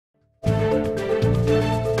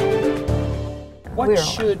What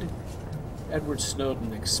should Edward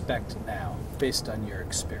Snowden expect now, based on your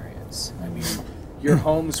experience? I mean, your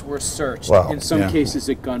homes were searched, in some cases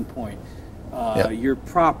at gunpoint. Your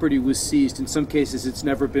property was seized. In some cases, it's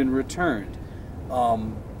never been returned.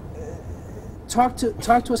 Talk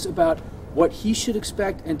to us about what he should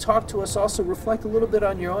expect, and talk to us also, reflect a little bit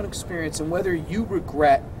on your own experience and whether you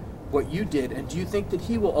regret what you did, and do you think that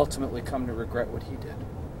he will ultimately come to regret what he did?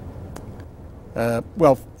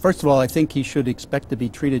 Well, first of all, I think he should expect to be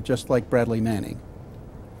treated just like Bradley Manning.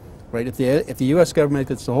 Right? If the U.S. government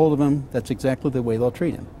gets a hold of him, that's exactly the way they'll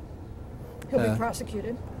treat him. He'll be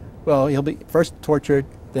prosecuted. Well, he'll be first tortured,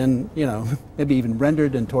 then maybe even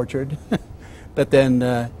rendered and tortured, but then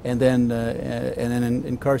and then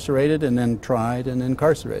incarcerated, and then tried and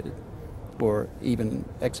incarcerated, or even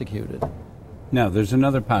executed. Now, there's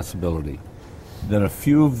another possibility that a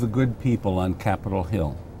few of the good people on Capitol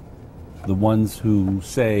Hill, the ones who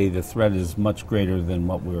say the threat is much greater than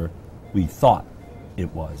what we thought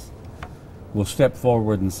it was, will step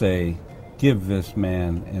forward and say, give this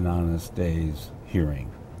man an honest day's hearing.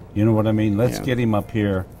 You know what I mean? Let's get him up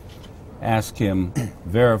here, ask him,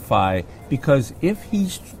 verify, because if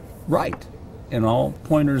he's right, and all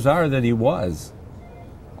pointers are that he was,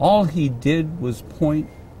 all he did was point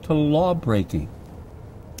to law breaking.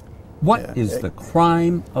 What is the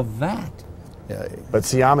crime of that? But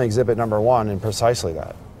Siama exhibit number 1 in precisely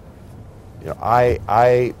that.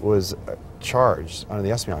 I was charged under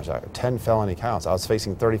the Espionage Act, 10 felony counts. I was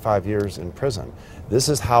facing 35 years in prison. This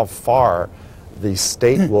is how far the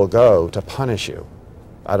state will go to punish you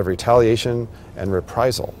out of retaliation and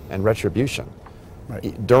reprisal and retribution.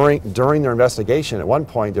 Right. During their investigation, at one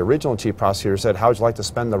point, the original chief prosecutor said, how would you like to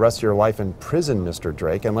spend the rest of your life in prison, Mr.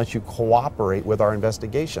 Drake, unless you cooperate with our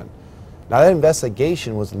investigation? Now, that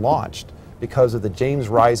investigation was launched because of the James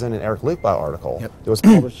Risen and Eric Lichtblau article that was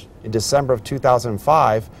published in December of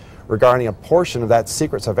 2005 regarding a portion of that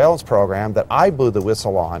secret surveillance program that I blew the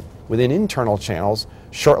whistle on within internal channels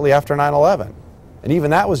shortly after 9/11. And even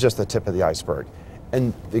that was just the tip of the iceberg.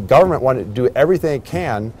 And the government wanted to do everything it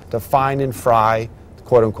can to find and fry,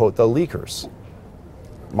 quote unquote, the leakers.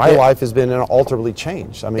 My life has been alterably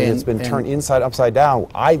changed. I mean, it's been turned inside, upside down.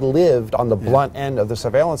 I lived on the blunt end of the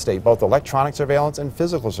surveillance state, both electronic surveillance and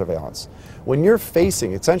physical surveillance. When you're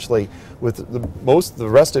facing, essentially, with the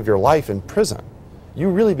rest of your life in prison, you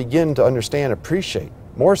really begin to understand, appreciate,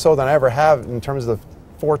 more so than I ever have in terms of the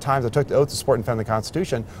 4 times I took the oath to support and defend the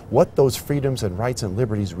Constitution, what those freedoms and rights and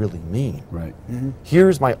liberties really mean. Right. Mm-hmm.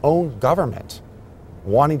 Here's my own government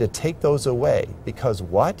wanting to take those away because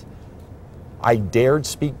what? I dared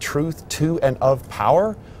speak truth to and of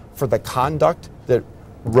power for the conduct that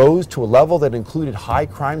rose to a level that included high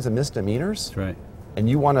crimes and misdemeanors? That's right. And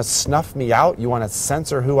you want to snuff me out? You want to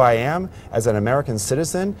censor who I am as an American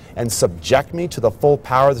citizen and subject me to the full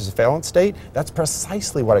power of the surveillance state? That's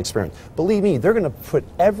precisely what I experienced. Believe me, they're going to put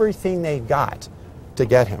everything they've got to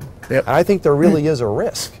get him. Yep. And I think there really is a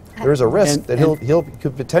risk. There's a risk that he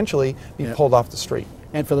could potentially be pulled off the street.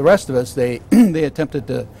 And for the rest of us, they attempted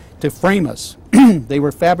to frame us. They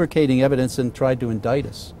were fabricating evidence and tried to indict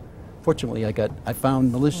us. Fortunately, I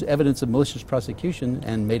found evidence of malicious prosecution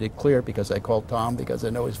and made it clear because I called Tom because I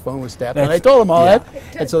know his phone was tapped. And I told him all that,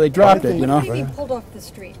 and so they dropped it, What do you mean pulled off the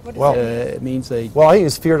street? What does that mean? It means they... Well, I think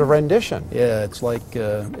it's fear of rendition. Yeah, it's like...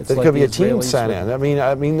 it could be a team sent in.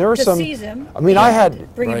 I mean, there are some... To seize him. I mean, I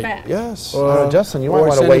had... Bring him back. Yes. Justin, you might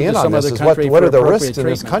want to weigh in on this. What are the risks in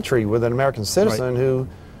this country with an American citizen who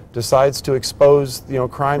decides to expose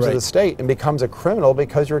crimes of the state and becomes a criminal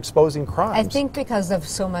because you're exposing crimes? I think because of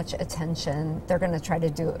so much attention, they're going to try to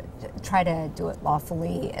do it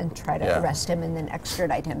lawfully and try to arrest him and then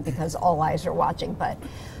extradite him because all eyes are watching. But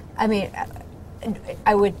I mean,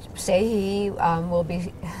 I would say he will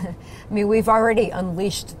be. I mean, we've already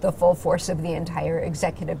unleashed the full force of the entire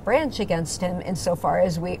executive branch against him, insofar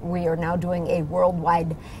as we are now doing a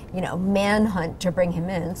worldwide, manhunt to bring him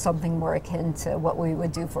in, something more akin to what we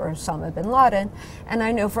would do for Osama bin Laden. And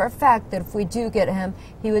I know for a fact that if we do get him,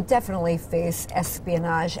 he would definitely face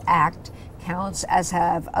Espionage Act counts, as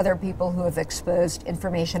have other people who have exposed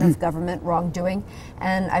information of government wrongdoing.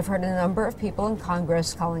 And I've heard a number of people in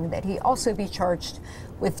Congress calling that he also be charged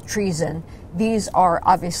with treason. These are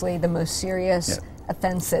obviously the most serious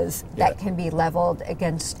offenses that can be leveled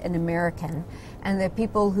against an American. And the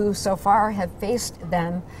people who so far have faced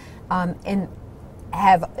them and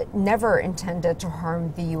have never intended to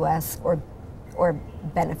harm the U.S. or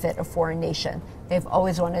benefit a foreign nation. They've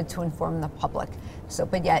always wanted to inform the public. So,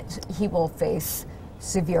 but yet he will face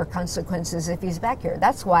severe consequences if he's back here.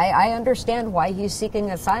 That's why I understand why he's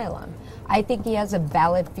seeking asylum. I think he has a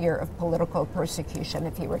valid fear of political persecution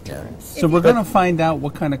if he returns. So we're going to find out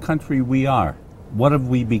what kind of country we are. What have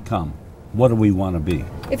we become? What do we want to be?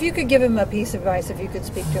 If you could give him a piece of advice, if you could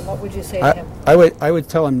speak to him, what would you say to him? I would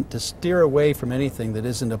tell him to steer away from anything that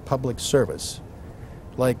isn't a public service.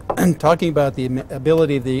 Like talking about the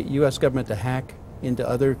ability of the U.S. government to hack into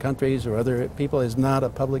other countries or other people is not a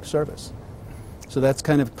public service. So that's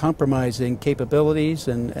kind of compromising capabilities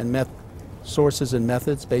and sources and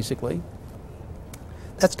methods, basically.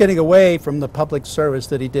 That's getting away from the public service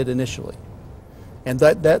that he did initially. And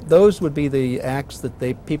those would be the acts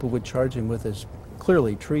that people would charge him with as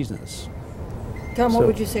clearly treasonous. Tom, what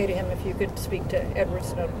would you say to him if you could speak to Edward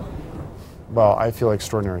Snowden? Well, I feel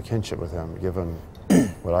extraordinary kinship with him, given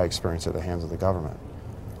what I experienced at the hands of the government.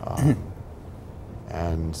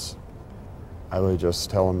 And I would just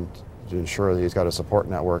tell him to ensure that he's got a support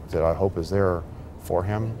network that I hope is there for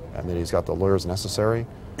him, and that he's got the lawyers necessary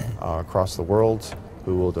across the world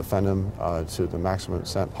who will defend him to the maximum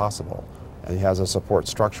extent possible. And he has a support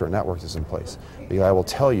structure and network that's in place. Because I will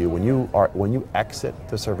tell you, when you exit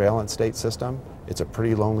the surveillance state system, it's a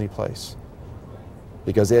pretty lonely place.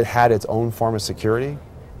 Because it had its own form of security,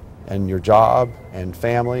 and your job and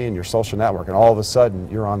family and your social network, and all of a sudden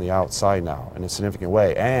you're on the outside now in a significant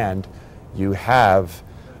way, and you have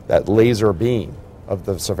that laser beam of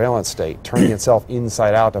the surveillance state turning itself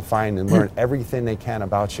inside out to find and learn everything they can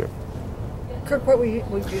about you. Kirk, what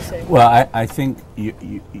would you say? Well, I think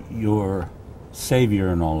your savior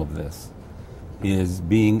in all of this is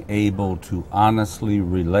being able to honestly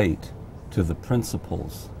relate to the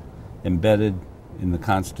principles embedded in the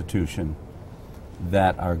Constitution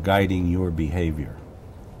that are guiding your behavior.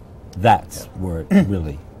 That's where it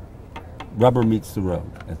really rubber meets the road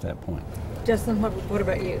at that point. Justin, what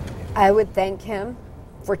about you? I would thank him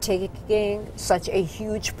for taking such a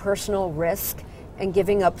huge personal risk and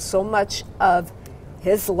giving up so much of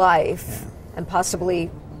his life and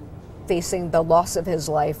possibly facing the loss of his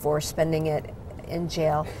life or spending it in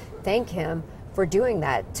jail. Thank him for doing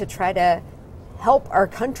that to try to help our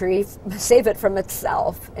country save it from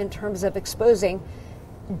itself in terms of exposing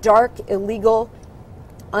dark, illegal,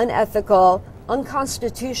 unethical,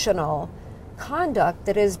 unconstitutional conduct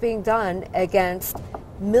that is being done against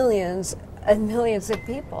millions and millions of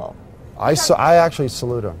people. I actually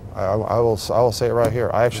salute him. I will say it right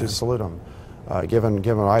here. I actually salute him, given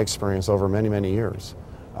my experience over many years,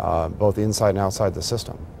 both inside and outside the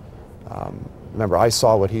system. Remember, I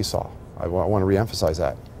saw what he saw. I want to reemphasize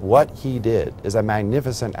that. What he did is a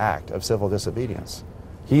magnificent act of civil disobedience.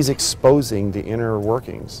 He's exposing the inner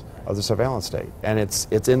workings of the surveillance state, and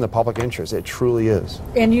it's in the public interest. It truly is.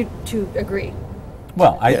 And you two agree?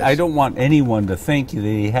 Well, Yes. I don't want anyone to think that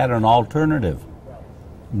he had an alternative.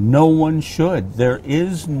 No one should. There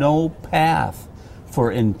is no path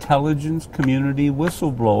for intelligence community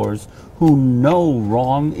whistleblowers who know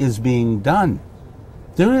wrong is being done.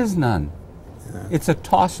 There is none. It's a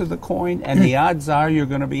toss of the coin, and the odds are you're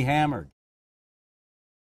going to be hammered.